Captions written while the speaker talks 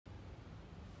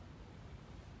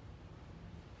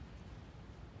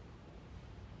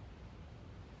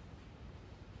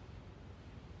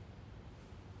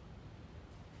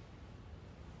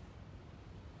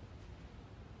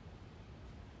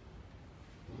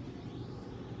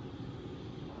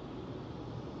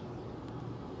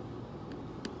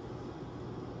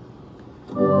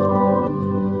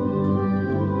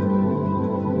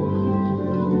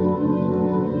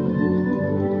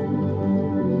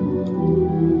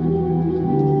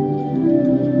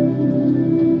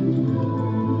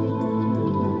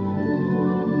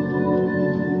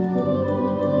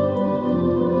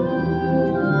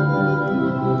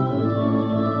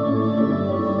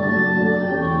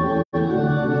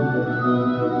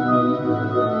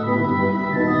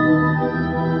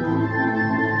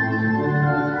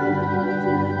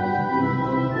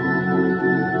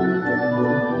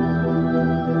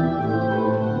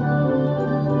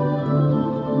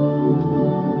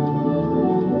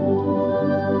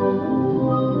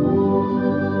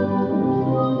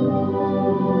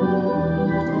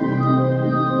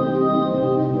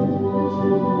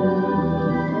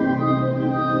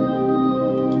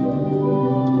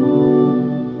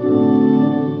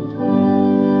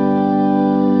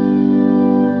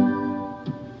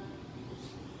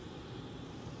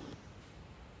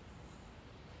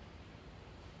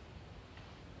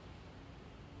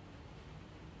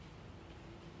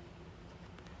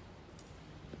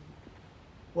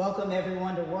Welcome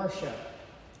everyone to worship.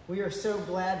 We are so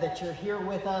glad that you're here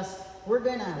with us. We're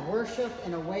going to worship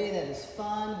in a way that is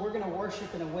fun. We're going to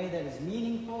worship in a way that is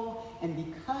meaningful. And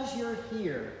because you're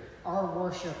here, our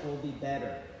worship will be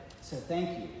better. So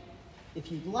thank you.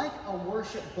 If you'd like a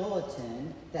worship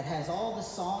bulletin that has all the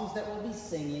songs that we'll be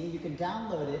singing, you can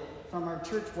download it from our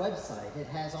church website. It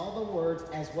has all the words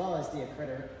as well as the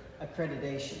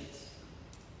accreditations.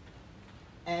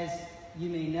 As you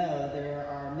may know, there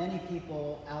are many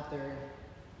people out there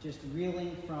just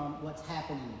reeling from what's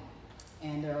happening,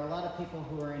 and there are a lot of people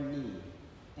who are in need.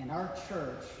 And our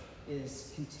church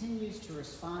continues to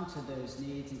respond to those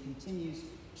needs and continues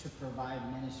to provide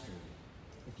ministry.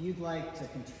 If you'd like to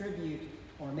contribute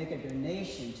or make a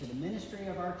donation to the ministry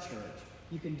of our church,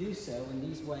 you can do so in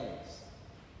these ways.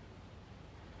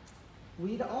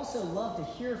 We'd also love to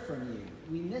hear from you.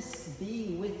 We miss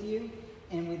being with you,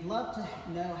 and we'd love to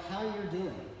know how you're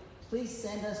doing. Please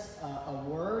send us a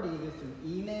word, either through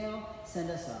email, send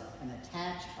us an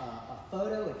attached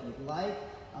photo if you'd like.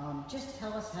 Just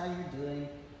tell us how you're doing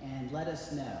and let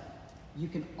us know. You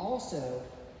can also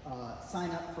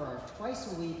sign up for our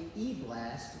twice-a-week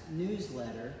e-blast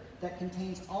newsletter that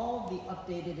contains all the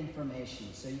updated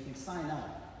information, so you can sign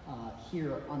up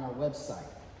here on our website.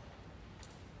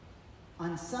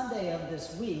 On Sunday of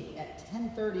this week at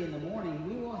 10:30 in the morning,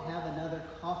 we will have another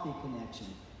coffee connection.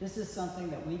 This is something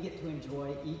that we get to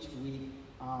enjoy each week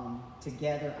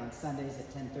together on Sundays at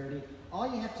 10:30. All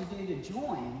you have to do to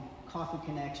join Coffee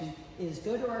Connection is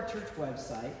go to our church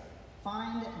website,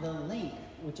 find the link,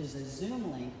 which is a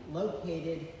Zoom link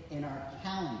located in our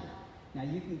calendar. Now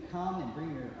you can come and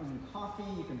bring your own coffee,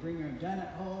 you can bring your own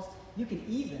donut holes, you can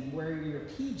even wear your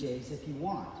PJs if you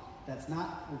want. That's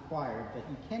not required, but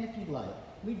you can if you'd like.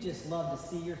 We'd just love to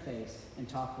see your face and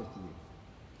talk with you.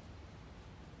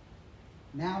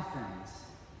 Now, friends,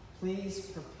 please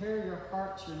prepare your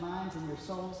hearts, your minds, and your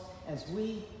souls as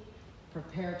we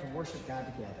prepare to worship God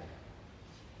together.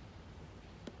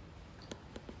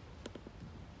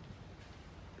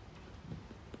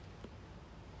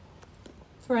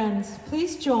 Friends,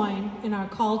 please join in our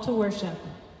call to worship.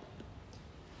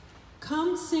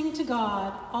 Come sing to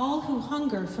God, all who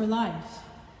hunger for life.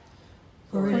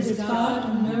 For it is God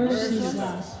who nourishes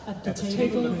us at the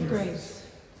table of grace.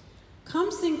 Come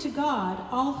sing to God,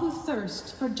 all who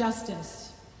thirst for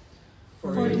justice.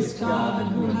 For it is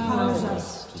God who empowers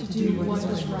us to do what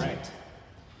is right.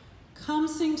 Come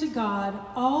sing to God,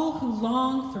 all who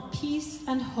long for peace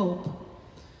and hope.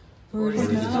 For it is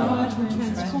God who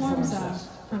transforms us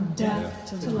from death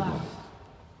to life.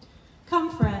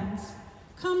 Come, friends,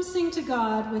 come sing to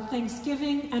God with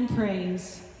thanksgiving and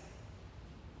praise.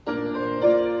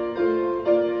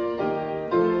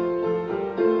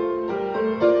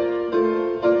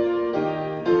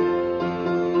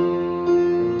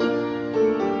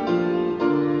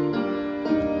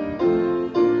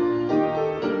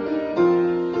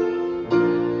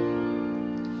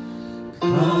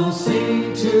 Come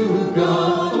sing to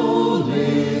God, O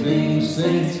living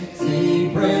saints,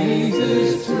 sing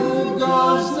praises to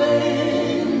God's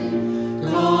name.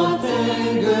 God's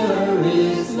anger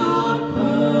is not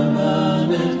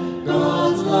permanent,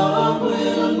 God's love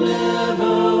will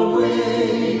never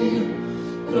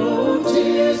wane. Though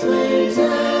tears may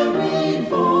tarry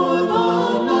for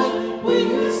the night,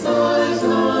 with sighs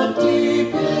of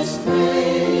deepest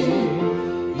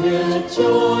pain, yet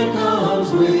joy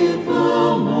comes with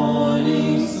the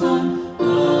morning sun,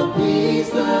 a peace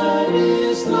that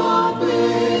is not vain.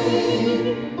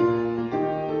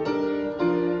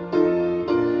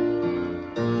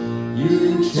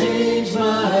 You change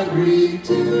my grief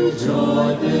to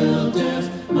joy-filled dance,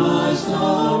 my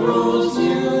sorrows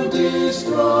you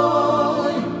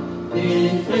destroy.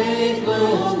 In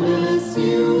faithfulness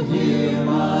you hear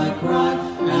my cry,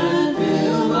 and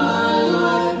fill my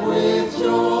life with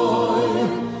joy.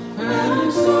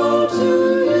 And so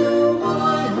to you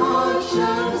my heart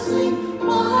shall sing,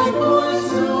 my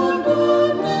voice your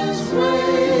goodness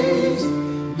raise.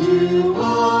 You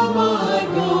are my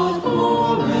God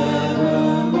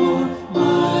forevermore,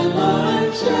 my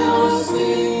life shall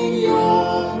sing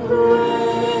your praise.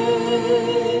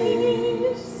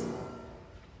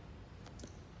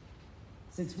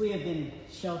 Since we have been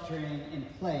sheltering in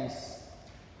place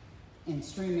and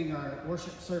streaming our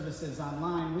worship services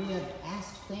online, we have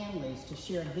asked families to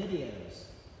share videos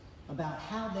about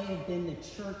how they have been the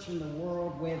church in the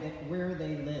world where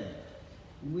they live.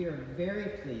 And we are very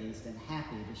pleased and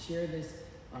happy to share this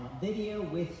video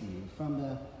with you from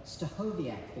the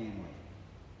Stahoviak family.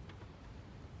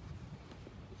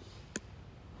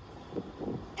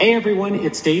 Hey everyone,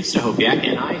 it's Dave Stahoviak,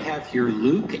 and I have here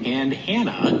Luke and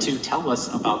Hannah to tell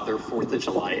us about their 4th of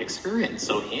July experience.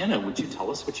 So Hannah, would you tell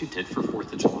us what you did for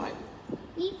 4th of July?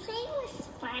 We played with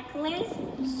sparklers,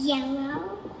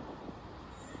 yellow,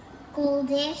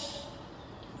 goldish,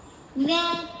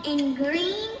 red, and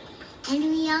green. And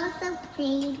we also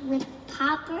played with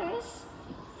poppers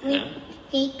with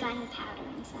fake gunpowder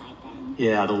inside them.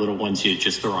 Yeah, the little ones you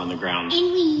just throw on the ground.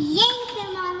 And we yanked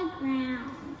them on the ground.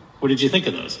 What did you think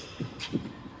of those?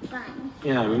 Fun.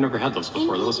 Yeah, we've never had those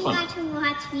before. That was fun. And we got to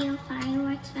watch real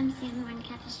fireworks from San Juan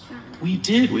Capistrano. We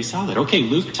did. We saw that. Okay,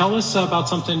 Luke, tell us about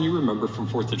something you remember from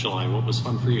 4th of July. What was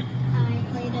fun for you? I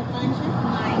played a bunch of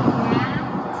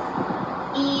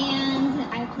Minecraft, and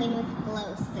I played with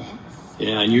glow sticks.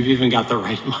 Yeah, and you've even got the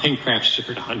right Minecraft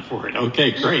shirt on for it.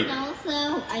 Okay, great. And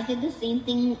also, I did the same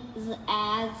thing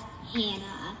as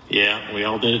Hannah. Yeah, we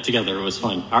all did it together. It was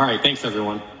fun. All right, thanks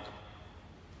everyone.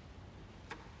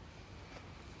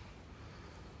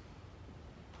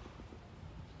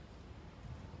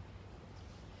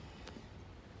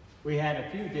 We had a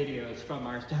few videos from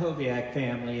our Stahoviak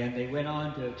family, and they went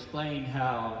on to explain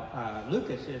how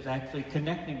Lucas is actually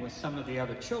connecting with some of the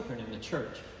other children in the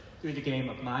church through the game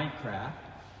of Minecraft,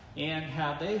 and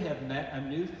how they have met a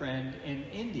new friend in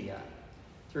India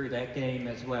through that game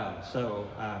as well. So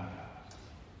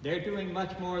they're doing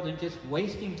much more than just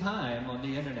wasting time on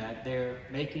the internet. They're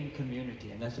making community,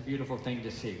 and that's a beautiful thing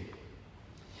to see.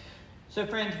 So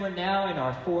friends, we're now in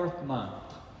our 4th month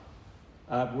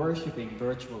of worshiping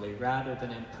virtually rather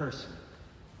than in person.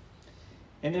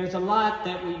 And there's a lot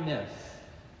that we miss.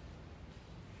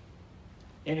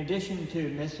 In addition to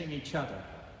missing each other,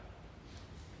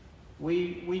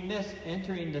 we miss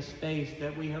entering the space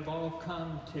that we have all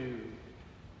come to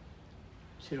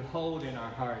hold in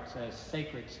our hearts as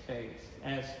sacred space,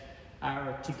 as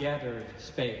our together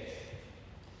space.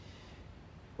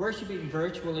 Worshiping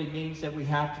virtually means that we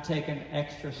have to take an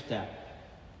extra step.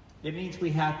 It means we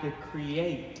have to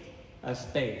create a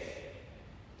space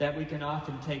that we can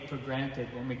often take for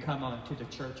granted when we come onto the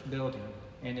church building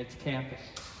and its campus.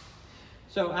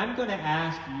 So I'm going to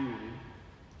ask you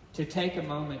to take a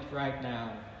moment right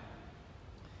now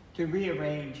to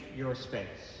rearrange your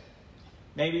space.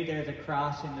 Maybe there's a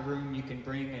cross in the room you can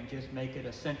bring and just make it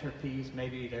a centerpiece.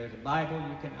 Maybe there's a Bible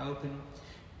you can open.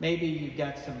 Maybe you've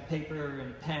got some paper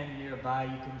and pen nearby,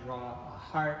 you can draw a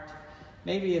heart.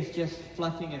 Maybe it's just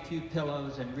fluffing a few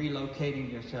pillows and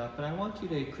relocating yourself, but I want you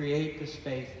to create the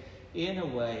space in a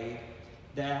way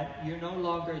that you're no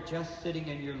longer just sitting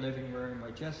in your living room or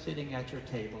just sitting at your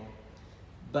table,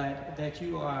 but that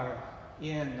you are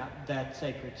in that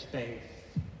sacred space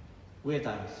with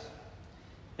us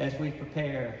as we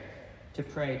prepare to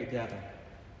pray together.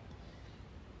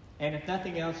 And if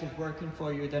nothing else is working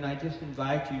for you, then I just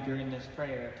invite you during this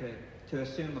prayer to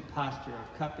assume a posture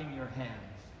of cupping your hands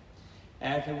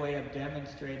as a way of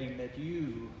demonstrating that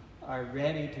you are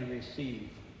ready to receive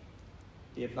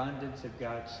the abundance of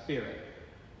God's Spirit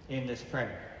in this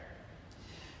prayer.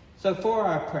 So for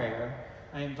our prayer,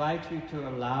 I invite you to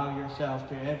allow yourself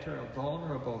to enter a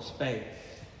vulnerable space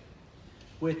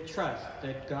with trust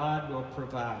that God will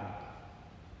provide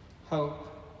hope,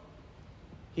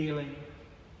 healing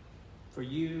for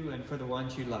you and for the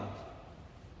ones you love.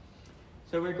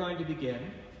 So we're going to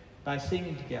begin by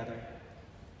singing together,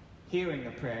 hearing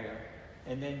a prayer,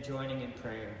 and then joining in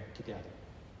prayer together.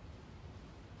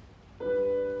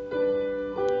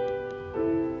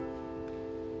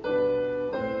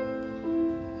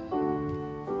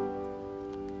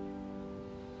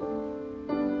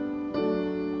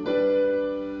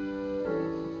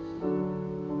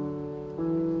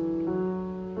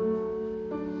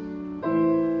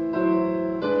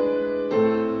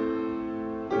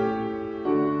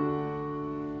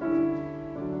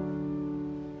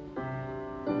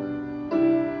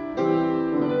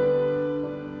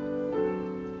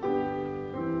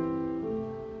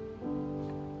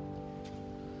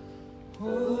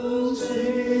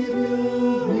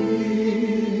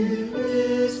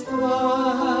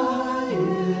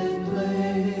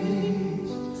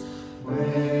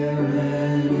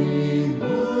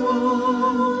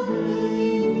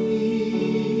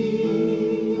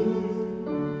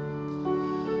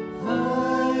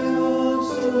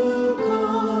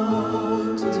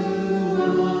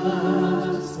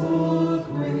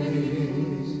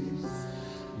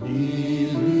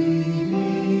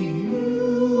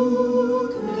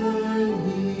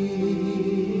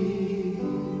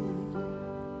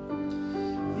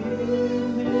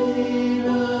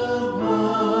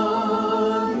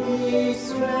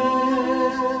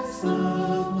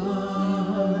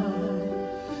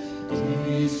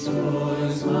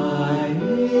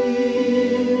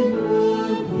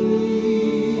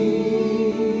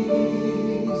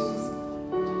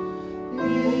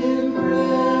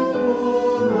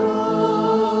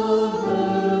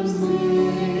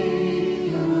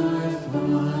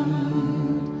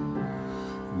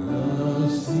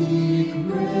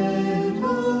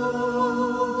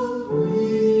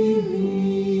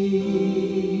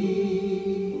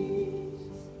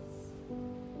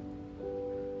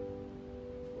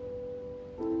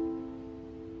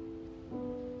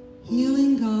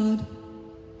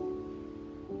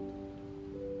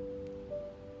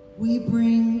 We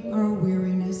bring our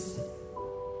weariness.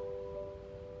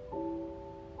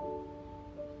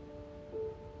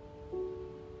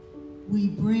 We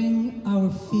bring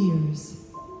our fears.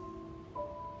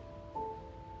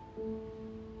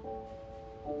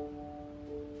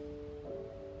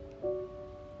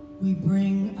 We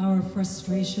bring our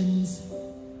frustrations.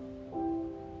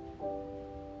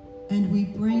 And we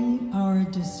bring our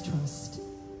distrust.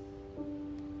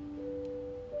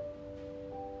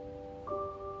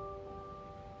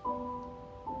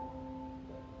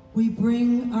 We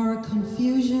bring our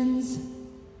confusions,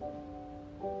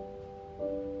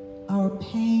 our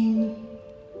pain,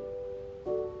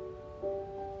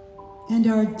 and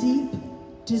our deep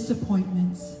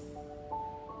disappointments.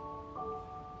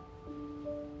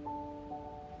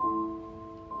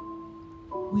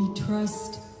 We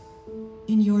trust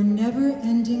in your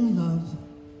never-ending love,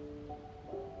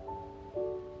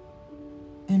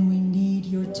 and we need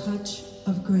your touch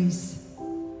of grace.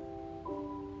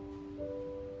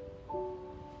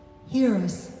 Hear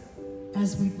us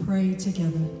as we pray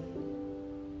together.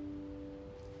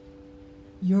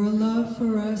 Your love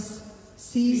for us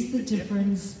sees the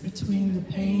difference between the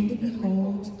pain to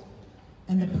behold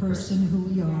and the person who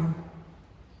we are.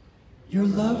 Your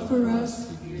love for us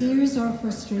hears our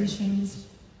frustrations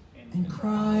and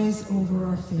cries over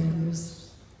our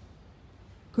failures.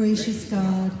 Gracious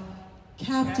God,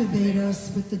 captivate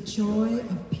us with the joy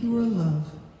of pure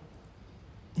love.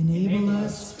 Enable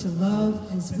us to love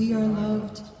as we are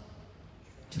loved,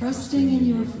 trusting in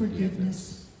your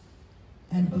forgiveness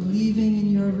and believing in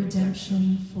your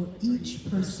redemption for each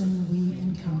person we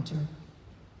encounter.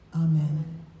 Amen.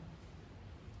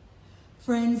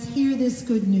 Friends, hear this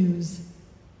good news.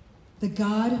 The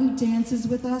God who dances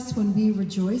with us when we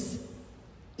rejoice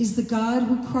is the God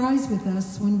who cries with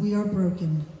us when we are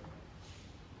broken.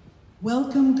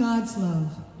 Welcome God's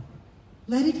love.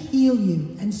 Let it heal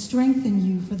you and strengthen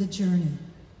you for the journey.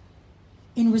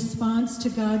 In response to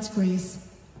God's grace,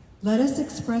 let us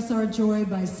express our joy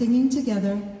by singing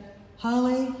together,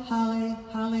 Halle, Halle,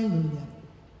 Hallelujah.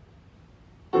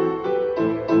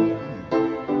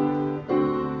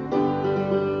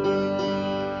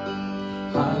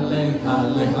 Halle,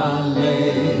 Halle,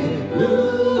 Hallelujah.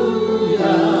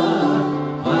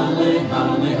 Halle,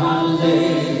 Halle,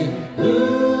 Hallelujah.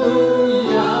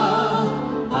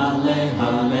 Halle,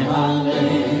 Halle,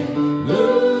 Hallelujah.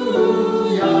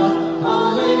 Hallelujah.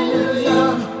 Hallelujah.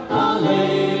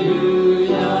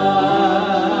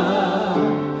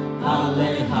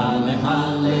 Halle, Halle, Hallelujah. Halle, Halle,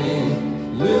 Hallelujah.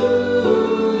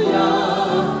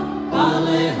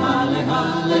 Halle, Halle,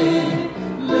 Hallelujah.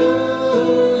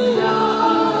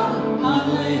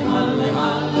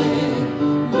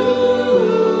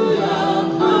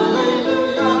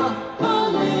 Hallelujah.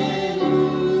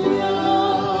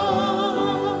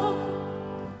 Hallelujah.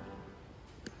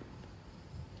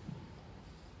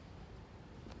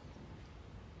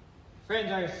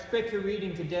 Friends, our scripture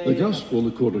reading today. The Gospel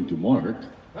according to Mark,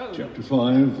 Whoa. chapter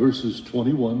 5, verses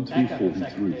 21 through Back up a second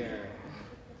 43. there.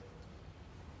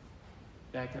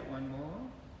 Back up one more.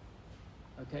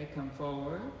 Okay, come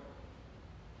forward.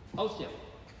 Hold still.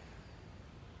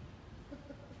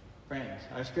 Friends,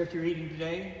 our scripture reading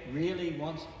today really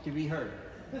wants to be heard.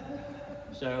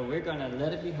 So we're going to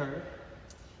let it be heard.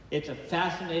 It's a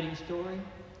fascinating story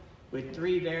with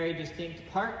three very distinct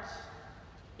parts.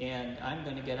 And I'm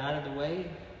going to get out of the way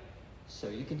so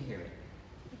you can hear it.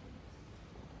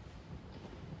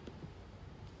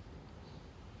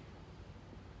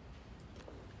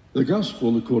 The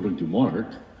Gospel according to Mark,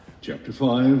 chapter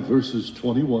 5, verses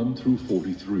 21 through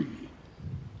 43.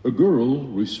 A girl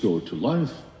restored to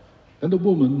life, and a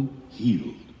woman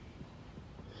healed.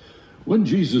 When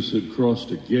Jesus had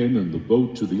crossed again in the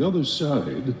boat to the other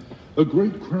side, a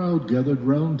great crowd gathered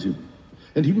round him,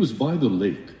 and he was by the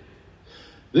lake.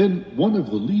 Then one of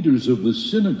the leaders of the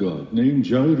synagogue named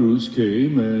Jairus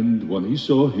came, and when he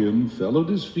saw him, fell at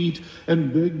his feet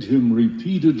and begged him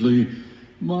repeatedly,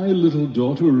 "My little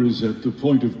daughter is at the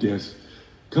point of death.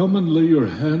 Come and lay your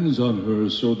hands on her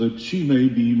so that she may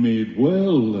be made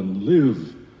well and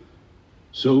live."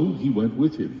 So he went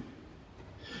with him,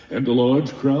 and a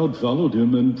large crowd followed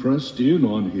him and pressed in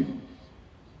on him.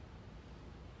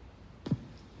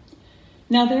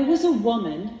 Now there was a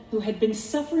woman who had been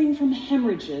suffering from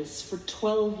hemorrhages for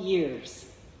 12 years.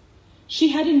 She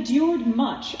had endured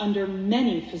much under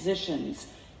many physicians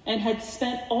and had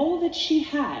spent all that she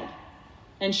had,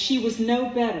 and she was no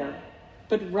better,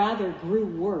 but rather grew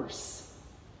worse.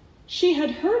 She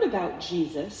had heard about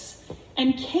Jesus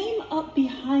and came up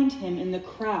behind him in the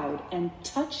crowd and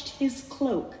touched his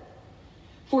cloak.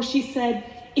 For she said,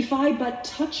 "If I but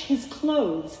touch his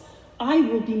clothes, I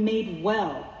will be made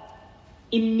well."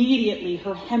 Immediately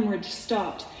her hemorrhage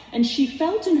stopped, and she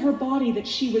felt in her body that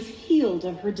she was healed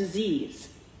of her disease.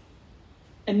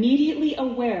 Immediately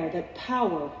aware that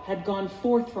power had gone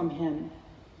forth from him,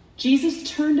 Jesus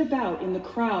turned about in the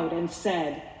crowd and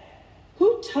said,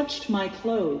 "Who touched my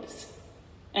clothes?"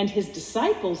 And his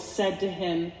disciples said to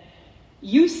him,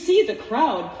 "You see the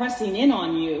crowd pressing in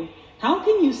on you. How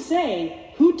can you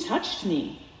say, 'Who touched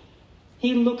me?'"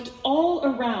 He looked all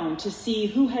around to see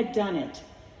who had done it.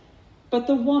 But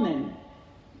the woman,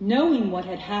 knowing what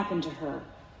had happened to her,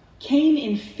 came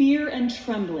in fear and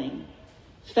trembling,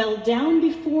 fell down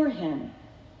before him,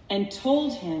 and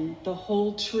told him the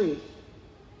whole truth.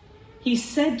 He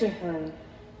said to her,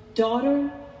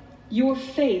 "Daughter, your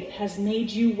faith has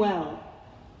made you well.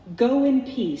 Go in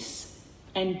peace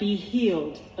and be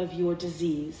healed of your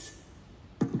disease."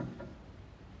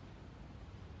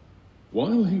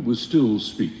 While he was still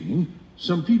speaking,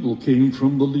 some people came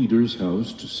from the leader's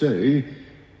house to say,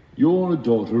 "Your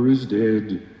daughter is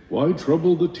dead. Why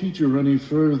trouble the teacher any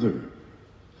further?"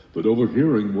 But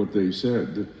overhearing what they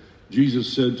said,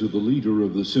 Jesus said to the leader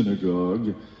of the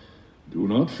synagogue, "Do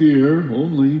not fear,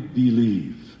 only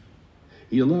believe."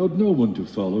 He allowed no one to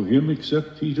follow him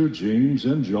except Peter, James,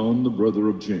 and John, the brother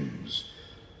of James.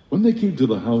 When they came to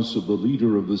the house of the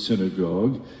leader of the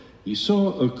synagogue, he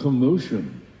saw a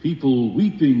commotion, people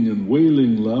weeping and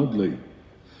wailing loudly.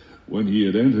 When he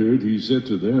had entered, he said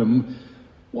to them,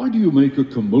 "Why do you make a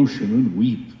commotion and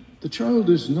weep? The child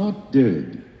is not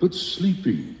dead, but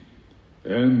sleeping."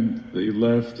 And they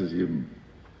laughed at him.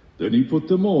 Then he put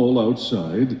them all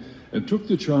outside and took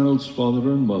the child's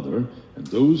father and mother and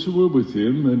those who were with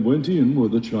him and went in where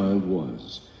the child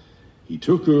was. He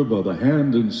took her by the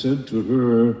hand and said to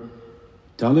her,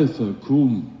 "Talitha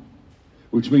cum,"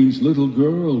 which means, "Little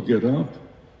girl, get up."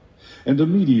 And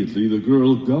immediately the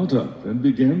girl got up and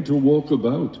began to walk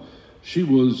about. She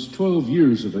was 12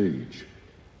 years of age.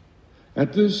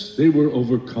 At this they were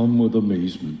overcome with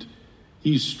amazement.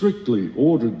 He strictly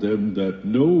ordered them that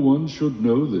no one should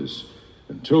know this,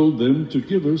 and told them to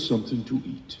give her something to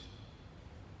eat.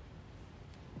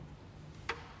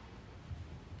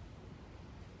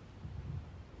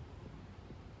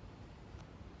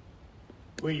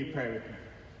 Will you pray with me?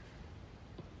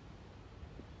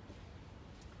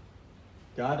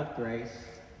 God of grace,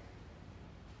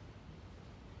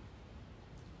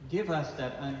 give us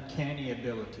that uncanny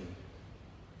ability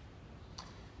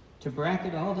to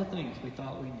bracket all the things we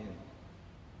thought we knew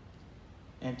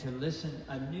and to listen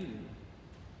anew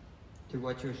to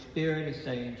what your Spirit is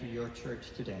saying to your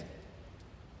church today.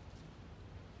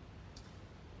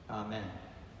 Amen.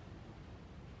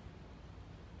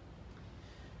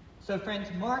 So friends,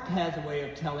 Mark has a way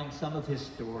of telling some of his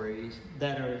stories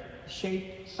that are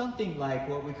shaped something like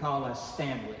what we call a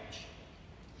sandwich.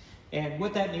 And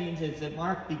what that means is that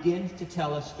Mark begins to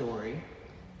tell a story,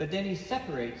 but then he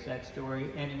separates that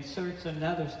story and inserts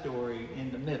another story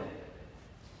in the middle.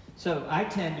 So I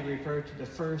tend to refer to the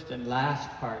first and last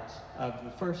parts of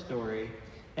the first story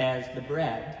as the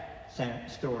bread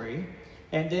story,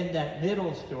 and then that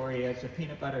middle story as the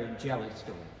peanut butter and jelly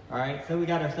story. All right, so we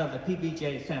got ourselves a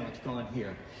PBJ sandwich going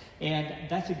here. And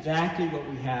that's exactly what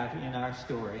we have in our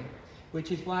story, which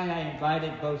is why I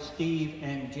invited both Steve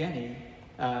and Jenny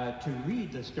to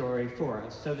read the story for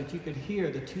us so that you could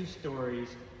hear the two stories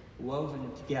woven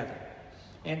together.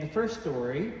 And the first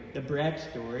story, the bread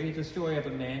story, is the story of a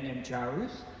man named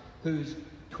Jairus, whose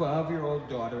 12-year-old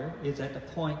daughter is at the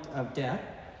point of death.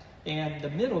 And the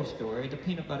middle story, the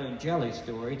peanut butter and jelly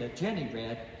story that Jenny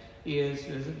read, is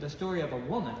the story of a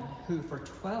woman who for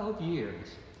 12 years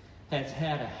has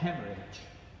had a hemorrhage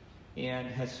and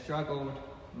has struggled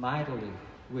mightily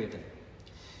with it.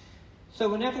 So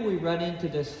whenever we run into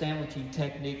this sandwiching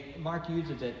technique, Mark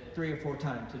uses it 3 or 4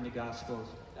 times in the Gospels.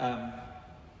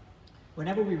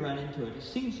 Whenever we run into it, it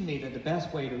seems to me that the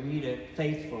best way to read it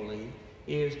faithfully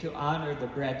is to honor the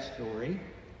bread story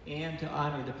and to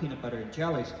honor the peanut butter and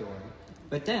jelly story,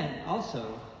 but then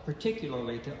also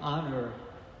particularly to honor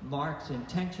Mark's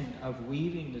intention of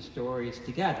weaving the stories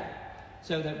together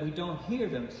so that we don't hear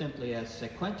them simply as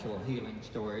sequential healing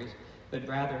stories, but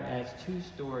rather as 2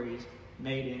 stories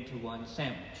made into one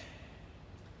sandwich.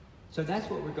 So that's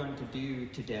what we're going to do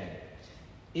today.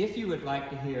 If you would like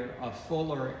to hear a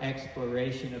fuller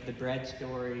exploration of the bread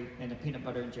story and the peanut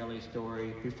butter and jelly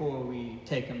story before we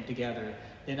take them together,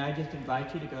 then I just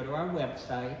invite you to go to our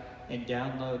website and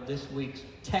download this week's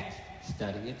text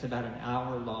study. It's about an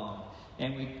hour long.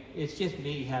 And it's just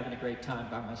me having a great time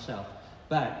by myself.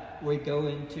 But we go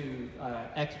into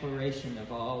exploration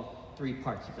of all 3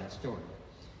 parts of that story.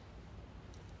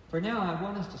 For now, I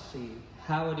want us to see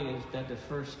how it is that the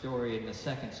first story and the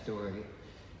second story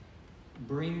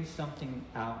bring something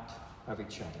out of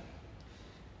each other.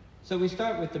 So we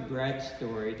start with the bread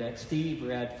story that Steve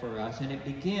read for us, and it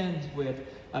begins with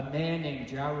a man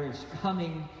named Jairus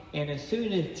coming, and as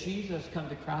soon as Jesus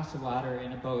comes across the water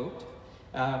in a boat,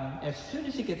 as soon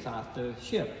as he gets off the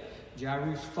ship,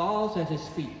 Jairus falls at his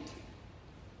feet.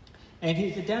 And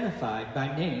he's identified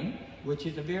by name, which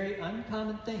is a very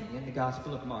uncommon thing in the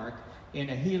Gospel of Mark, in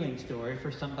a healing story,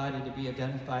 for somebody to be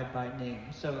identified by name.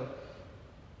 So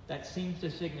that seems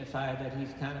to signify that he's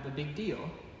kind of a big deal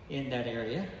in that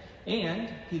area. And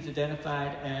he's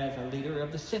identified as a leader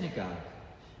of the synagogue,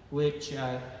 which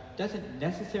doesn't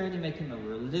necessarily make him a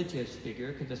religious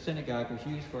figure, because the synagogue was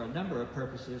used for a number of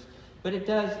purposes, but it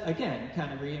does, again,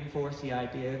 kind of reinforce the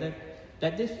idea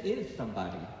that this is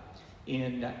somebody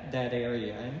in that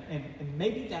area. And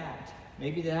maybe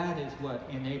that is what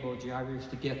enabled Jairus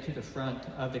to get to the front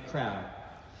of the crowd.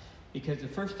 Because the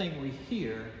first thing we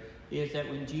hear is that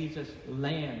when Jesus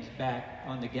lands back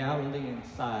on the Galilean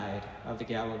side of the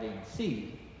Galilean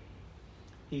Sea,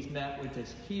 he's met with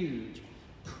this huge,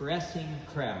 pressing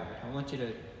crowd. I want you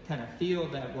to kind of feel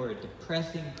that word, the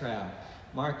pressing crowd.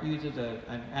 Mark uses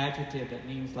an adjective that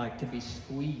means like to be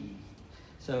squeezed.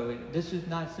 So this is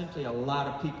not simply a lot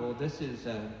of people. This is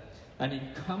an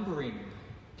encumbering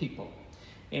people.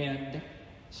 And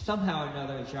somehow or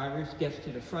another, Jairus gets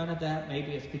to the front of that.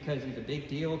 Maybe it's because he's a big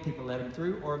deal, people let him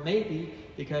through, or maybe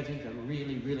because he's a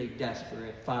really, really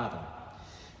desperate father.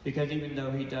 Because even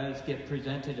though he does get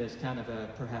presented as kind of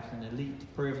perhaps an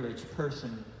elite, privileged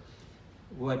person,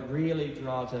 what really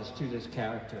draws us to this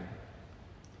character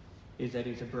is that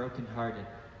he's a broken-hearted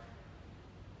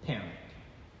parent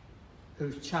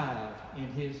whose child,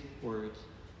 in his words,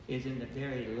 is in the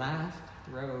very last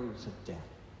throes of death.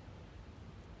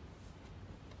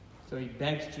 So he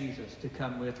begs Jesus to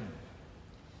come with him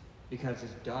because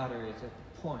his daughter is at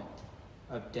the point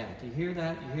of death. You hear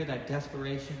that? You hear that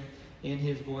desperation in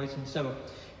his voice? And so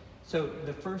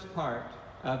the first part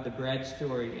of the bread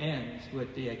story ends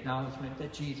with the acknowledgement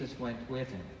that Jesus went with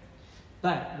him.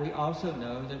 But we also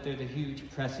know that there's a huge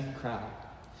pressing crowd.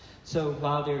 So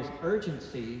while there's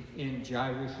urgency in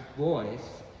Jairus' voice,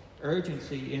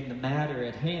 urgency in the matter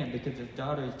at hand because his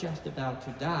daughter is just about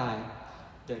to die,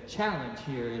 the challenge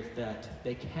here is that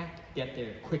they can't get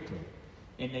there quickly,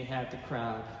 and they have the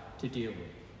crowd to deal with.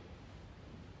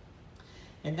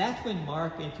 And that's when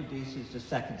Mark introduces the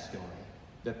second story,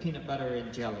 the peanut butter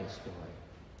and jelly story.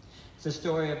 It's a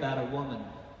story about a woman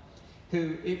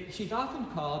who, she's often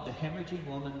called the hemorrhaging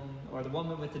woman, or the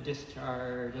woman with the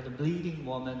discharge, or the bleeding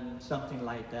woman, something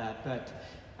like that. But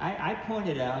I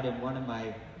pointed out in one of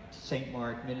my St.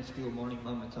 Mark Minuscule Morning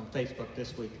Moments on Facebook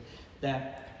this week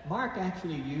that Mark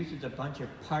actually uses a bunch of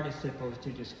participles to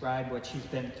describe what she's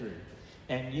been through.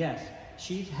 And yes,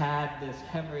 she's had this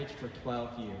hemorrhage for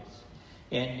 12 years.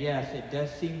 And yes, it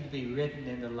does seem to be written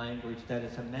in the language that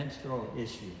it's a menstrual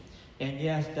issue. And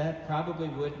yes, that probably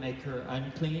would make her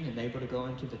unclean and able to go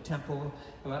into the temple.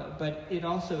 But it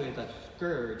also is a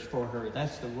scourge for her.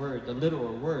 That's the word, the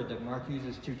literal word that Mark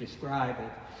uses to describe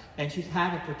it. And she's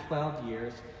had it for 12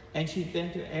 years. And she's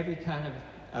been to every kind of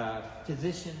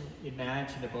physician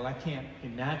imaginable. I can't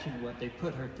imagine what they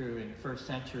put her through in first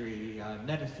century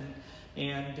medicine.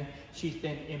 And she's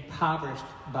been impoverished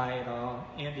by it all.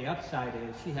 And the upside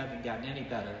is she hasn't gotten any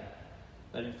better,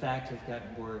 but in fact has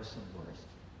gotten worse and worse.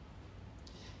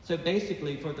 So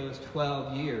basically, for those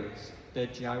 12 years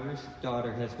that Jairus'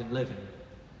 daughter has been living,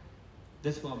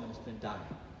 this woman's been dying.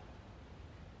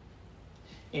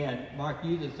 And Mark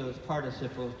uses those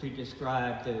participles to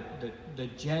describe the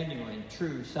genuine,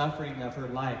 true suffering of her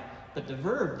life. But the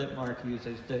verb that Mark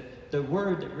uses, the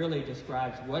word that really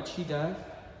describes what she does,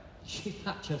 she's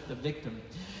not just a victim.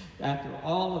 After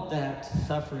all of that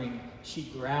suffering, she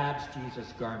grabs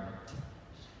Jesus' garment.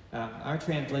 Our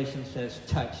translation says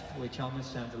touched, which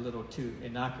almost sounds a little too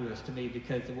innocuous to me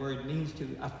because the word means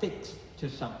to affix to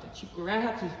something. She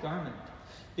grabs his garment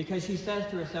because she says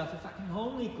to herself, if I can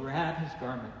only grab his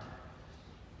garment,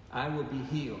 I will be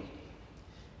healed.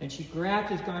 And she grabs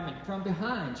his garment from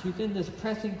behind. She's in this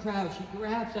pressing crowd. She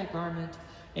grabs that garment,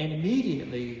 and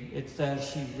immediately it says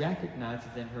she recognizes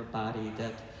in her body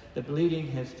that the bleeding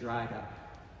has dried up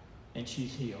and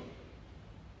she's healed.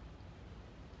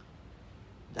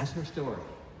 That's her story.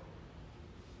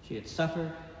 She had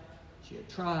suffered, she had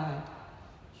tried,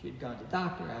 she had gone to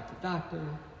doctor after doctor,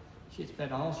 she had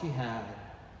spent all she had,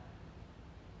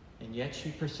 and yet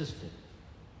she persisted.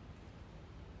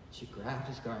 She grabbed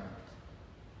his garment,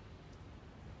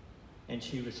 and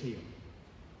she was healed.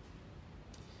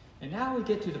 And now we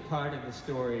get to the part of the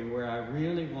story where I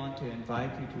really want to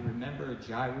invite you to remember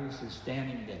Jairus is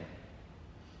standing there.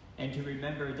 and to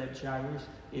remember that Jairus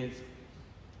is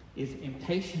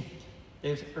impatient.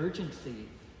 There's urgency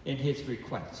in his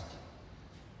request.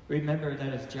 Remember that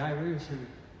it's Jairus who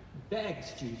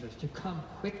begs Jesus to come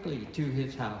quickly to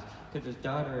his house because his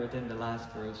daughter is in the last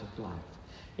throes of life.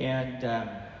 And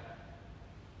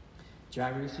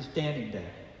Jairus is standing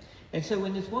there. And so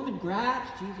when this woman grabs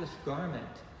Jesus' garment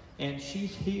and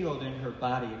she's healed in her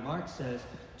body, Mark says,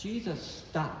 Jesus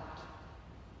stopped.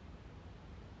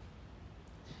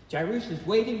 Jairus is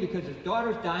waiting because his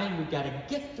daughter's dying. We've got to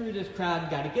get through this crowd.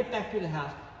 We've got to get back to the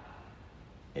house.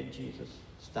 And Jesus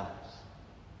stops.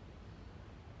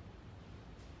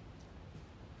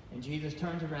 And Jesus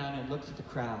turns around and looks at the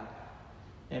crowd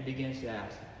and begins to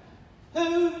ask,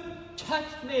 who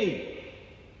touched me?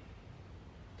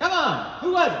 Come on,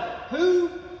 who was it? Who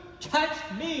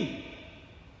touched me?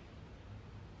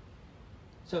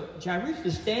 So Jairus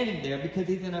is standing there because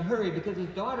he's in a hurry, because his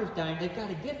daughter's dying. They've got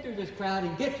to get through this crowd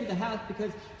and get to the house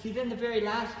because she's in the very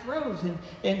last throes.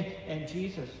 And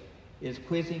Jesus is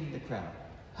quizzing the crowd.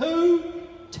 Who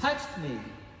touched me?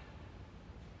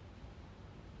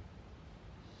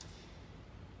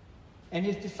 And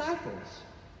his disciples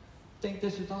think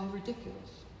this is all ridiculous,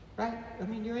 right? I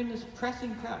mean, you're in this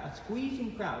pressing crowd, a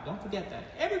squeezing crowd. Don't forget that.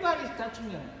 Everybody's touching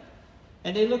him.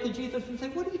 And they look at Jesus and say,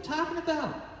 what are you talking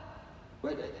about?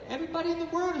 Everybody in the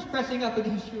world is pressing up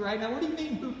against you right now. What do you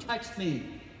mean, who touched me?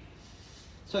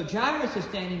 So Jairus is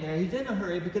standing there. He's in a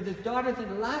hurry because his daughter's in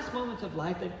the last moments of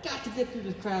life. They've got to get through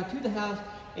this crowd to the house.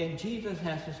 And Jesus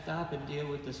has to stop and deal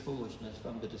with this foolishness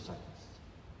from the disciples.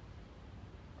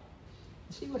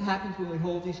 You see what happens when we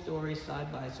hold these stories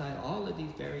side by side? All of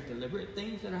these very deliberate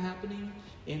things that are happening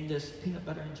in this peanut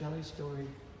butter and jelly story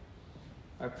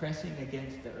are pressing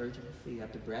against the urgency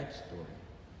of the bread story.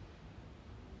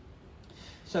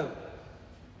 So,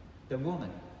 the woman.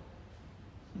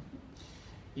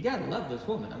 You got to love this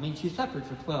woman. I mean, she suffered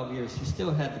for 12 years. She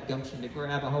still had the gumption to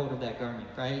grab a hold of that garment,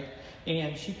 right?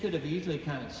 And she could have easily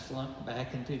kind of slunk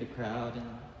back into the crowd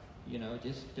and,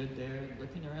 just stood there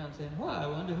looking around saying, well, I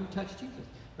wonder who touched Jesus,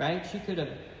 right? She could have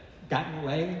gotten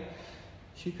away.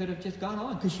 She could have just gone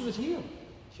on because she was healed.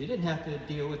 She didn't have to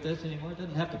deal with this anymore.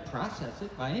 Didn't have to process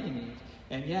it by any means.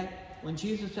 And yet, when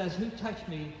Jesus says, who touched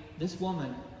me? This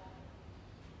woman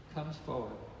comes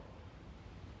forward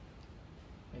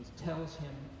and tells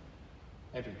him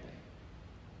everything.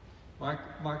 Mark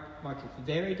is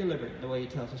very deliberate in the way he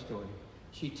tells the story.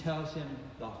 She tells him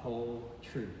the whole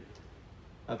truth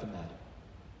of the matter.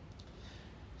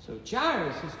 So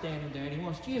Jairus is standing there and he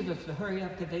wants Jesus to hurry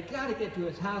up because they got to get to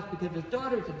his house because his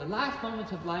daughter's in the last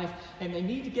moments of life and they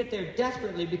need to get there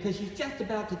desperately because she's just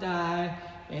about to die.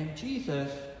 And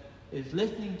Jesus is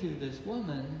listening to this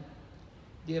woman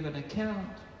give an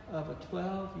account of a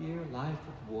 12-year life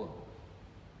of woe.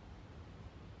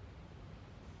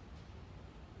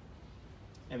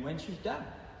 And when she's done,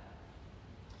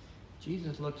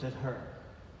 Jesus looks at her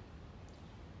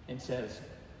and says,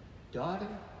 daughter,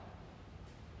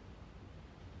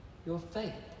 your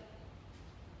faith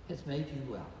has made you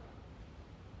well.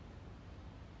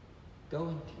 Go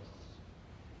in peace.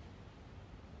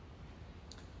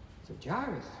 So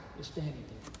Jairus is standing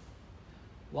there,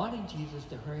 wanting Jesus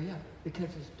to hurry up because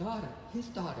his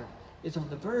daughter is on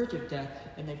the verge of death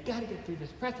and they've got to get through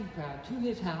this pressing crowd to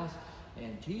his house,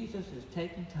 and Jesus is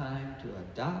taking time to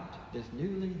adopt this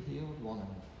newly healed woman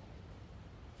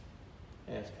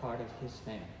as part of his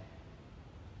family.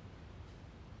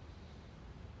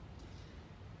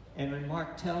 And when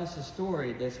Mark tells the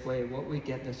story this way, what we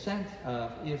get the sense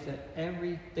of is that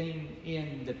everything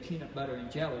in the peanut butter and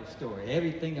jelly story,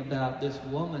 everything about this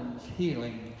woman's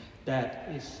healing that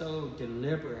is so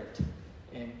deliberate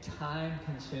and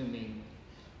time-consuming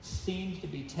seems to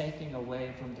be taking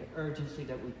away from the urgency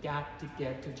that we got to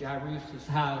get to Jairus'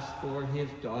 house for his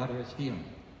daughter's healing.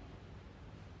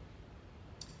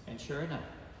 And sure enough,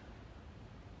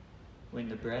 when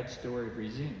the bread story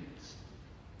resumes,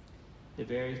 the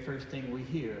very first thing we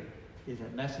hear is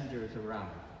that messengers arrive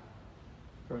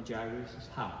from Jairus'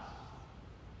 house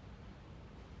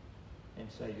and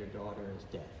say, your daughter is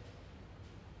dead.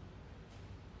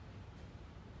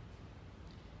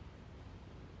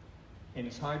 And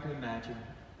it's hard to imagine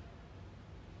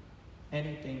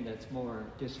anything that's more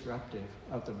disruptive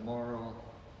of the moral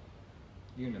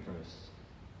universe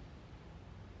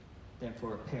than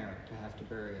for a parent to have to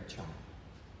bury a child.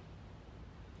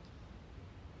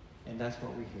 And that's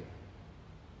what we hear.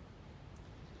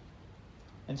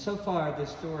 And so far, this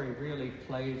story really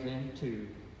plays into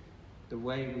the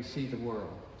way we see the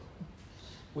world.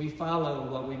 We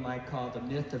follow what we might call the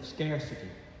myth of scarcity.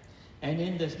 And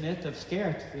in this myth of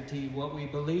scarcity, what we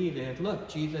believe is, look,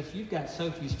 Jesus, you've got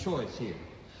Sophie's choice here.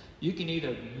 You can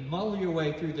either mull your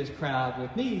way through this crowd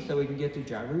with me so we can get to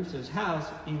Jairus' house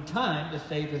in time to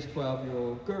save this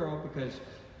 12-year-old girl, because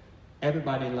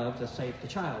everybody loves a save the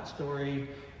child story,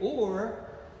 or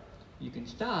you can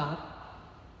stop,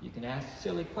 you can ask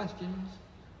silly questions,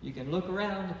 you can look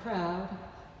around the crowd,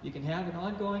 you can have an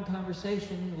ongoing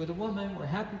conversation with a woman. We're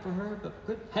happy for her, but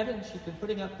good heavens, she's been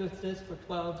putting up with this for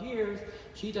 12 years.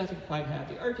 She doesn't quite have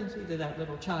the urgency that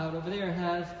little child over there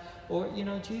has. Or,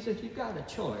 Jesus, you've got a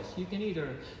choice. You can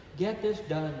either get this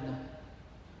done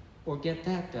or get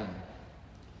that done.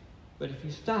 But if you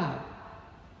stop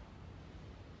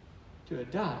to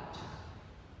adopt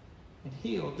and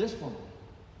heal this woman,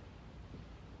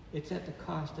 it's at the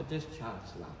cost of this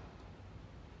child's life.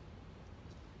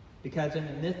 Because in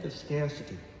the myth of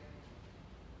scarcity,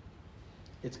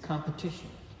 it's competition,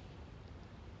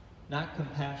 not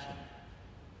compassion,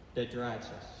 that drives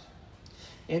us.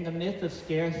 In the myth of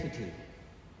scarcity,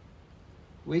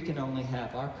 we can only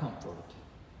have our comfort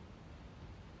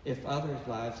if others'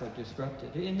 lives are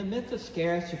disrupted. In the myth of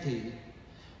scarcity,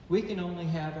 we can only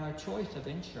have our choice of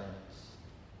insurance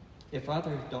if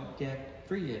others don't get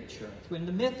free insurance. In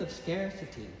the myth of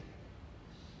scarcity,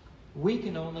 we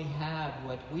can only have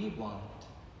what we want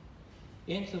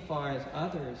insofar as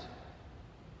others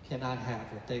cannot have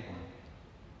what they want.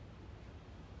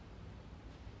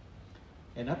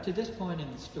 And up to this point in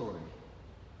the story,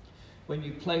 when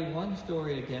you play one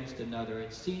story against another,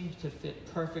 it seems to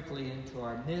fit perfectly into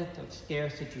our myth of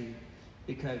scarcity,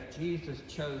 because Jesus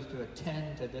chose to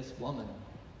attend to this woman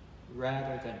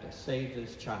rather than to save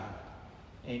this child.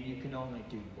 And you can only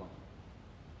do one.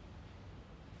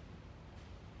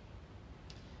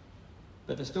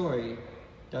 But the story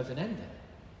doesn't end there.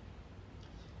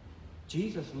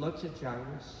 Jesus looks at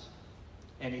Jairus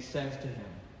and he says to him,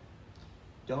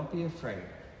 don't be afraid,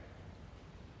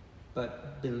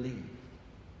 but believe.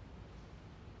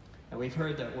 And we've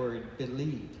heard that word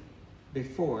believe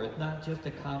before. It's not just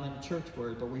a common church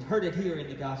word, but we've heard it here in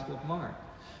the Gospel of Mark.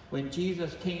 When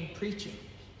Jesus came preaching,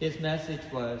 his message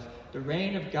was, the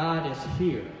reign of God is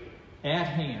here, at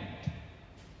hand.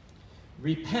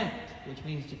 Repent, which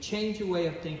means to change your way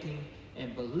of thinking,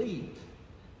 and believe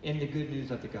in the good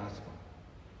news of the gospel.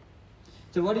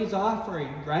 So what he's offering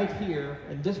right here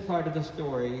in this part of the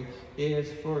story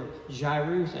is for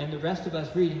Jairus and the rest of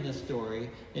us reading this story,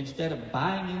 instead of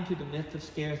buying into the myth of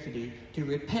scarcity, to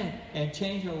repent and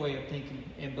change our way of thinking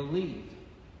and believe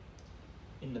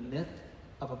in the myth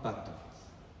of abundance.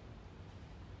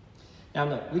 Now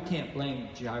look, we can't blame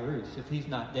Jairus if he's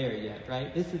not there yet,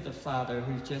 right? This is the father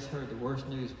who's just heard the worst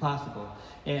news possible.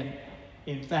 And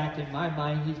in fact, in my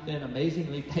mind, he's been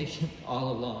amazingly patient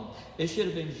all along. It should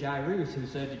have been Jairus who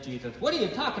said to Jesus, what are you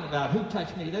talking about? Who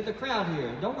touched me? There's a crowd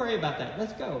here. Don't worry about that.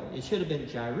 Let's go. It should have been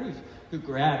Jairus who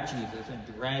grabbed Jesus and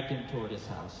dragged him toward his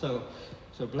house. So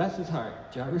bless his heart.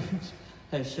 Jairus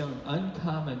has shown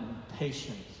uncommon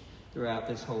patience throughout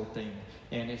this whole thing.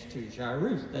 And it's to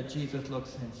Jairus that Jesus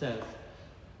looks and says,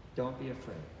 don't be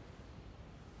afraid,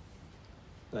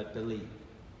 but believe.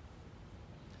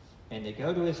 And they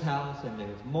go to his house, and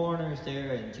there's mourners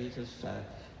there, and Jesus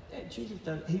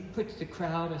he puts the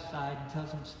crowd aside and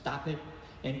tells them, stop it,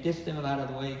 and gets them out of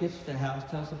the way. He gets to the house,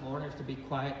 tells the mourners to be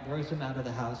quiet, throws them out of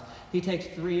the house. He takes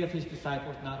 3 of his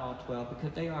disciples, not all 12,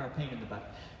 because they are a pain in the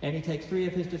butt. And he takes 3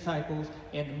 of his disciples,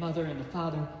 and the mother and the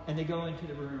father, and they go into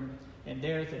the room, and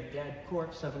there's a dead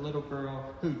corpse of a little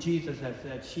girl who Jesus has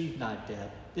said, she's not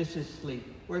dead. This is sleep.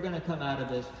 We're going to come out of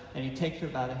this. And he takes her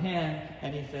by the hand,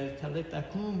 and he says, Talitha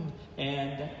kum,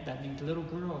 and that means little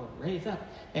girl, raise up.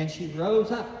 And she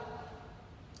rose up,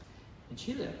 and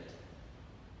she lived.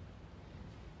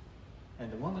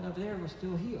 And the woman over there was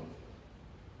still healed.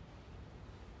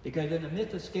 Because in the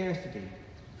myth of scarcity,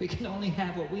 we can only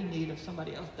have what we need if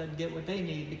somebody else doesn't get what they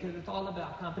need, because it's all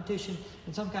about competition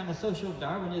and some kind of social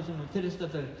Darwinism and fittest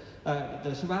of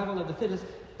the survival of the fittest.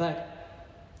 But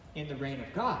in the reign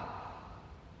of God,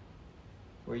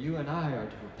 where you and I are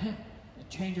to repent and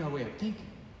change our way of thinking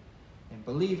and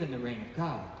believe in the reign of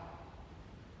God,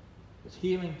 there's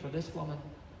healing for this woman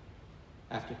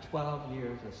after 12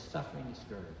 years of suffering and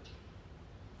scourge.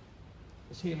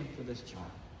 There's healing for this child.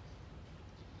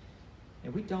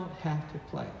 And we don't have to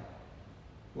play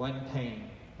one pain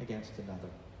against another.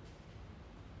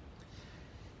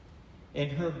 In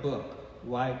her book,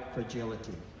 White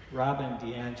Fragility, Robin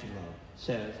DiAngelo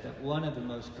says that one of the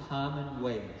most common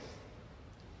ways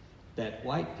that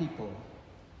white people,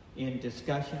 in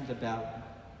discussions about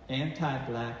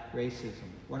anti-black racism,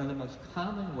 one of the most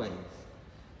common ways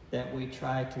that we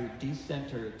try to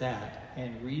decenter that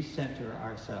and recenter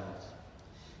ourselves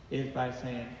is by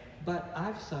saying, but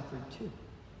I've suffered too.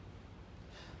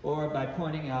 or by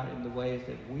pointing out in the ways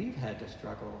that we've had to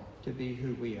struggle to be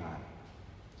who we are.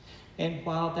 And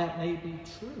while that may be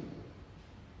true,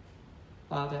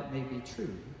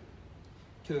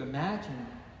 to imagine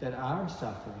that our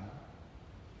suffering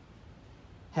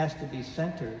has to be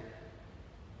centered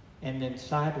and then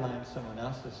sideline someone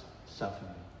else's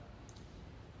suffering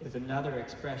is another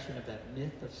expression of that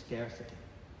myth of scarcity.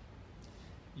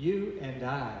 You and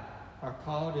I are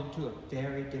called into a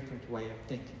very different way of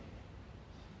thinking,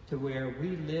 to where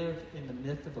we live in the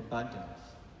myth of abundance,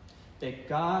 that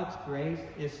God's grace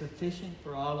is sufficient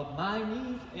for all of my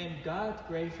needs, and God's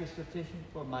grace is sufficient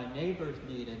for my neighbor's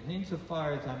need. And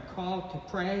insofar as I'm called to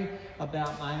pray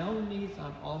about my own needs,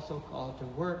 I'm also called to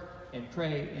work and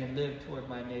pray and live toward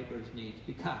my neighbor's needs,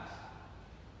 because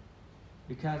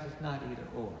it's not either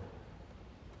or.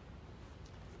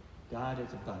 God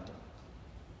is abundant.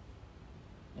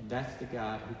 And that's the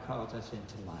God who calls us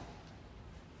into life.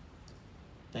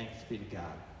 Thanks be to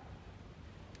God.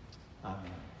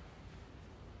 Amen.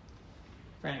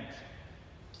 Friends,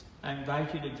 I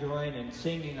invite you to join in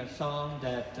singing a song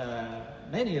that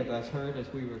many of us heard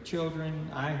as we were children.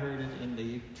 I heard it in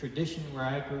the tradition where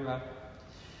I grew up.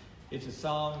 It's a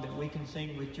song that we can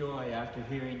sing with joy after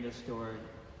hearing this story.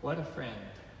 What a friend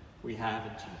we have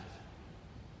in Jesus.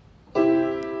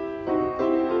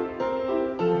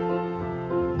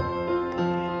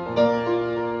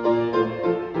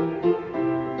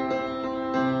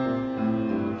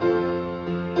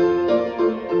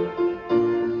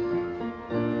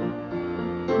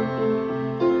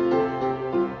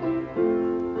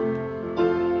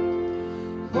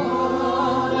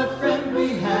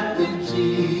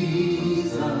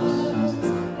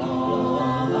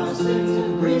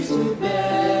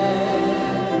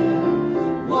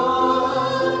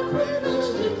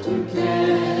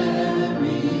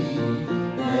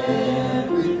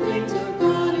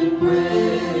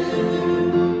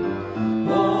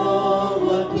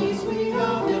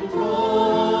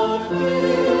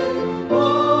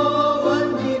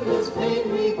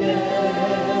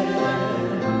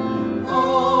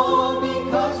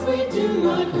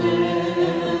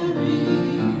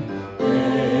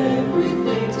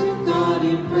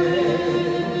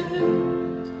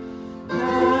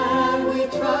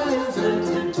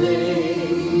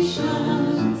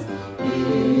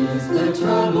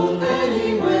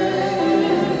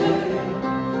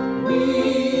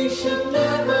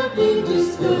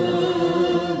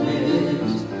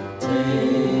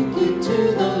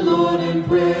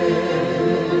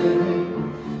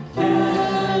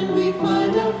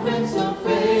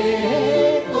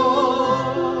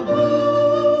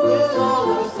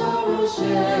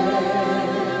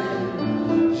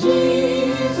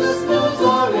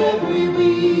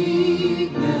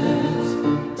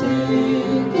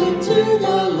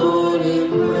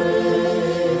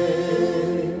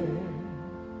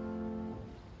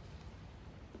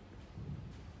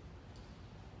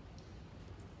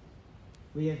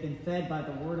 We have been fed by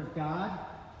the Word of God,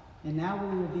 and now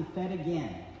we will be fed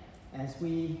again as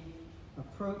we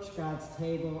approach God's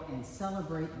table and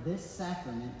celebrate this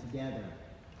sacrament together.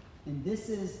 And this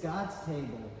is God's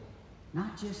table,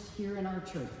 not just here in our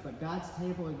church, but God's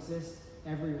table exists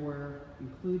everywhere,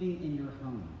 including in your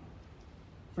home.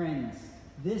 Friends,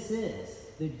 this is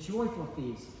the joyful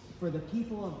feast for the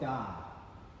people of God,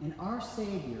 and our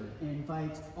Savior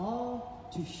invites all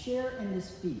to share in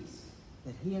this feast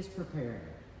that he has prepared.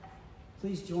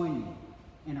 Please join me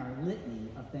in our litany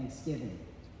of thanksgiving.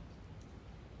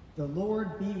 The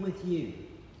Lord be with you.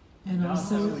 And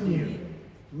also with you.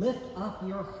 Lift up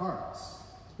your hearts.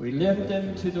 We lift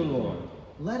them to the Lord.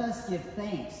 Let us give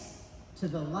thanks to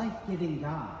the life-giving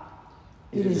God.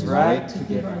 It is right to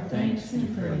give our thanks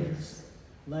and praise.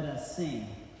 Let us sing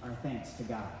our thanks to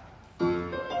God.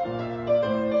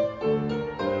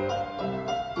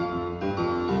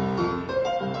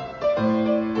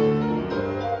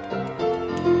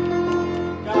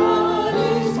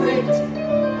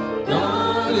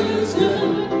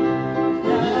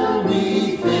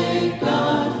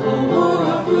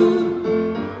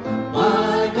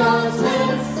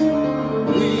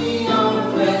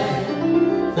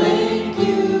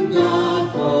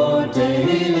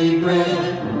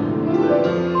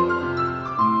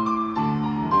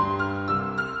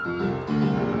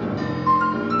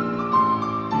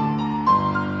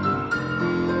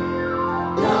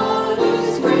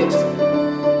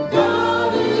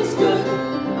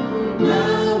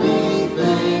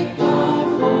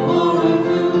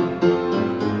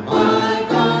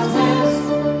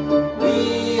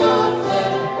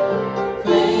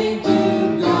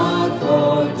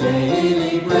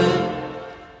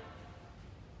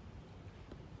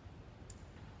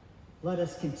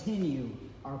 us continue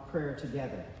our prayer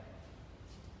together.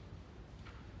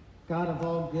 God of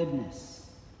all goodness,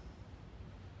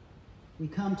 we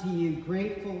come to you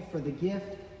grateful for the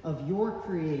gift of your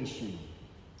creation,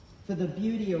 for the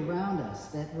beauty around us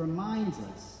that reminds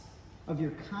us of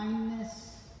your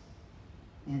kindness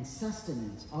and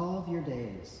sustenance all of your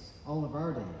days, all of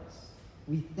our days.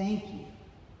 We thank you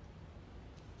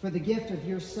for the gift of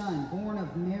your Son, born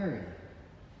of Mary,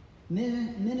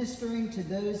 ministering to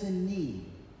those in need.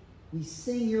 We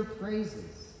sing your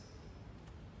praises.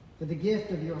 For the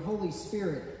gift of your Holy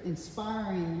Spirit,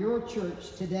 inspiring your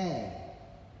church today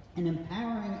and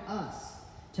empowering us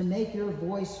to make your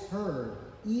voice heard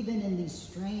even in these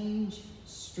strange,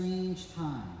 strange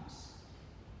times.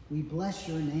 We bless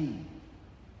your name.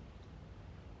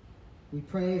 We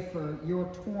pray for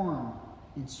your torn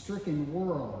and stricken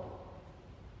world.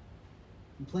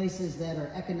 In places that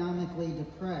are economically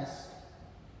depressed,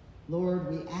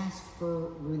 Lord, we ask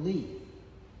for relief.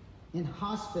 In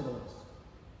hospitals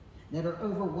that are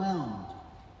overwhelmed,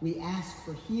 we ask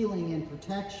for healing and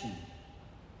protection.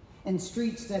 In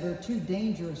streets that are too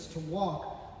dangerous to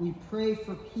walk, we pray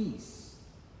for peace.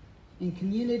 In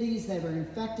communities that are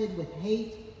infected with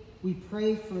hate, we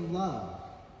pray for love.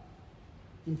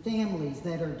 In families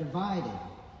that are divided,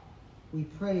 we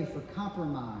pray for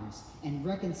compromise and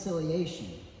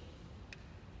reconciliation.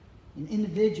 In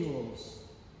individuals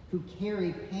who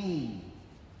carry pain,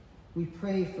 we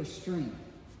pray for strength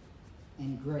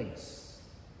and grace.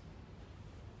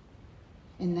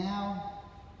 And now,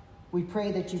 we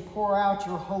pray that you pour out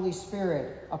your Holy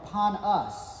Spirit upon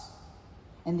us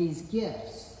and these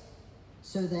gifts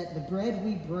so that the bread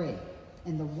we break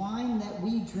and the wine that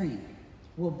we drink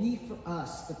will be for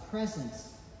us the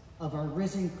presence of our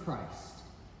risen Christ.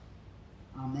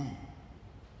 Amen.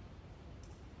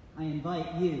 I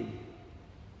invite you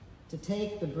to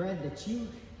take the bread that you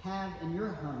have in your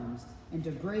homes and to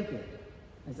break it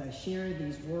as I share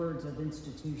these words of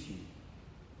institution.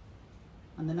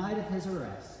 On the night of his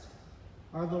arrest,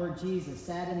 our Lord Jesus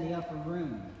sat in the upper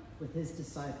room with his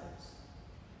disciples.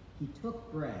 He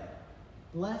took bread,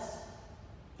 blessed,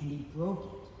 and he broke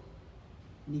it.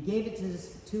 And he gave it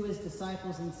to his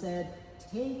disciples and said,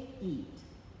 "Take, eat.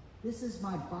 This is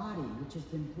my body, which has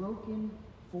been broken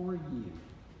for you.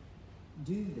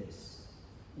 Do this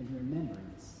in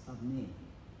remembrance of me."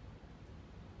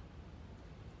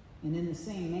 And in the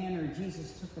same manner,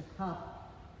 Jesus took the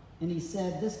cup and he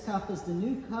said, "This cup is the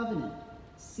new covenant,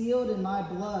 sealed in my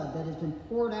blood that has been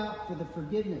poured out for the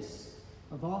forgiveness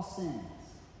of all sins.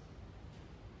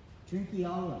 Drink ye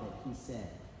all of it," he said,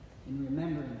 "in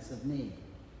remembrance of me."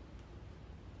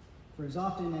 For as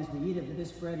often as we eat of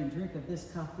this bread and drink of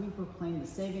this cup, we proclaim the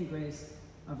saving grace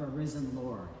of our risen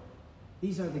Lord.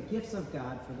 These are the gifts of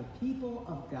God for the people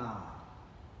of God.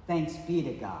 Thanks be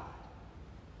to God.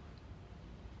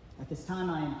 At this time,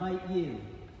 I invite you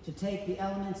to take the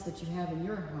elements that you have in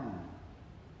your home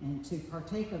and to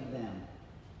partake of them.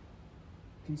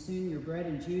 Consume your bread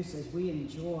and juice as we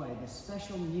enjoy the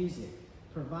special music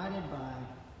provided by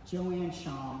Joanne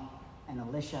Sham and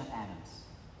Alicia Adams.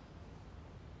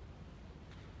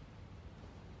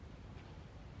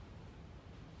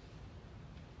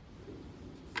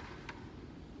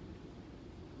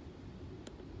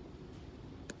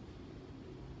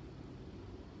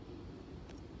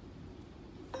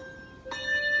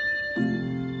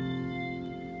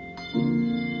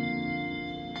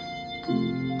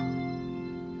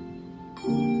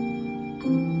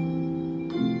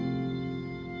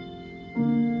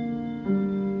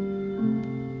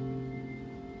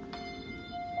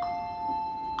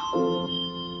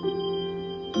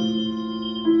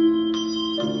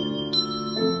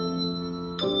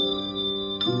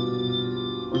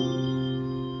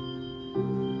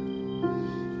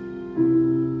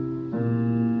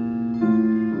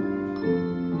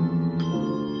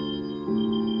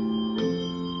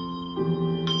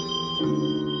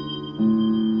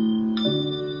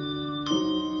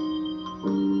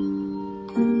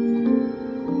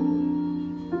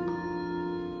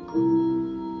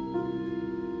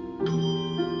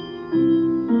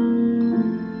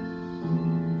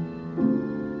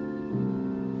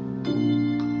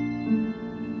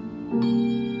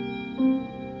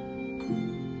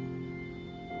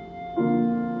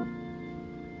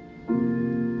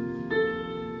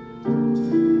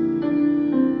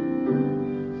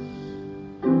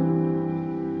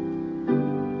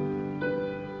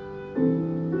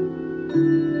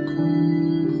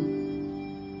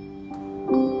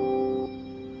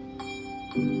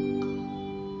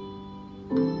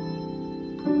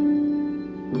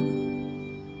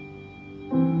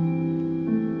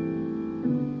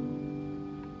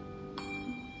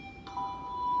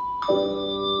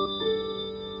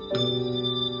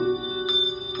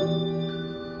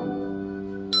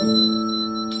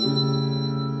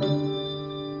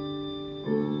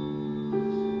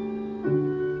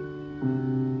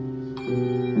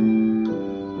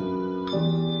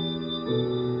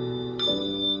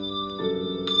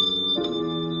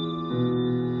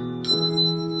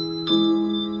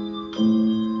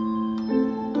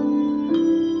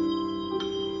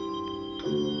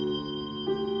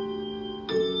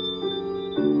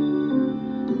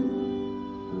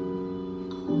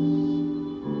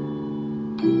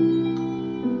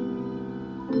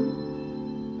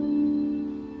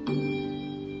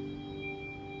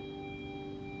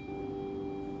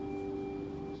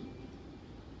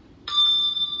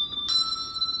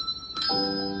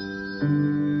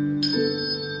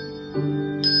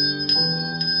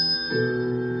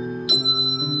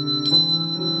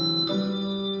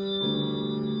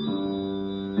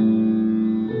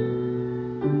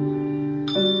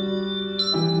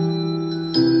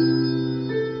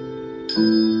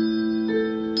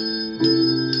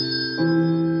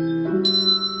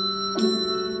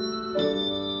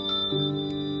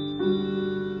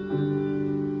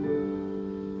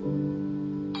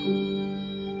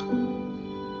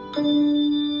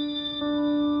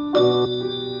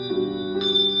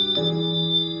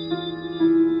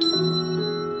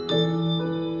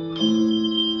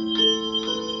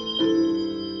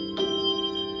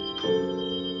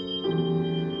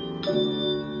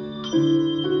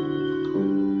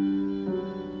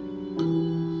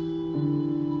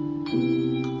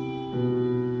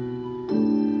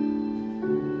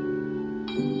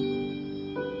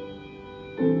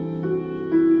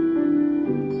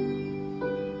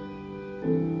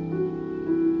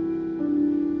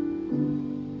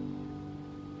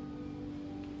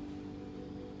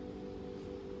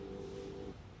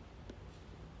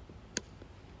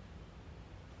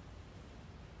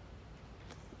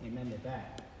 Amen to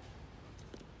that.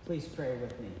 Please pray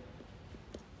with me.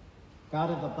 God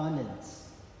of abundance,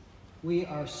 we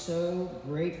are so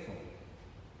grateful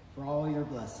for all your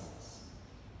blessings.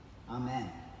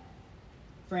 Amen.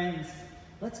 Friends,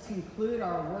 let's conclude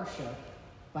our worship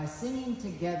by singing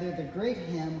together the great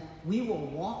hymn, We Will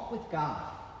Walk with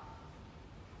God.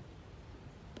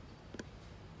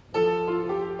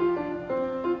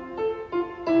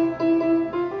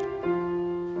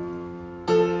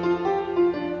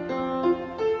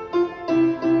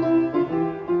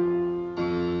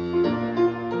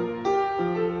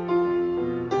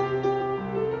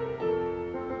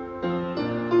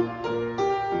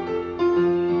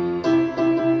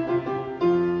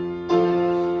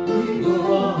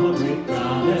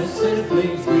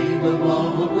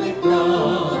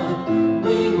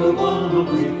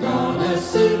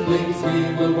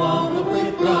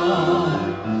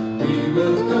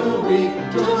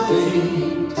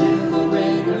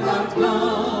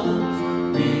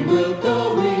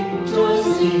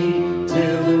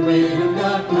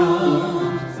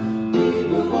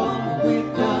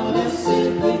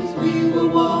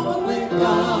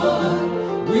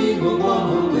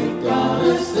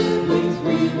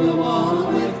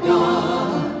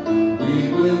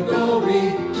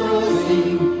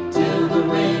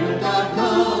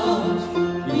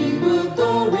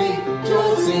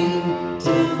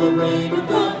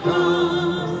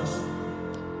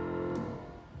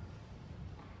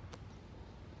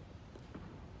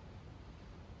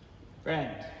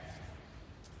 Friends,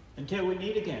 until we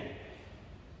meet again,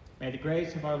 may the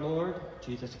grace of our Lord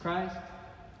Jesus Christ,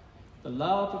 the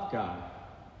love of God,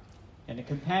 and the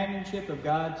companionship of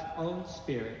God's own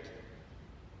Spirit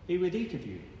be with each of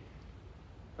you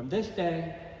from this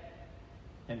day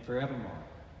and forevermore.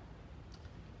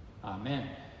 Amen.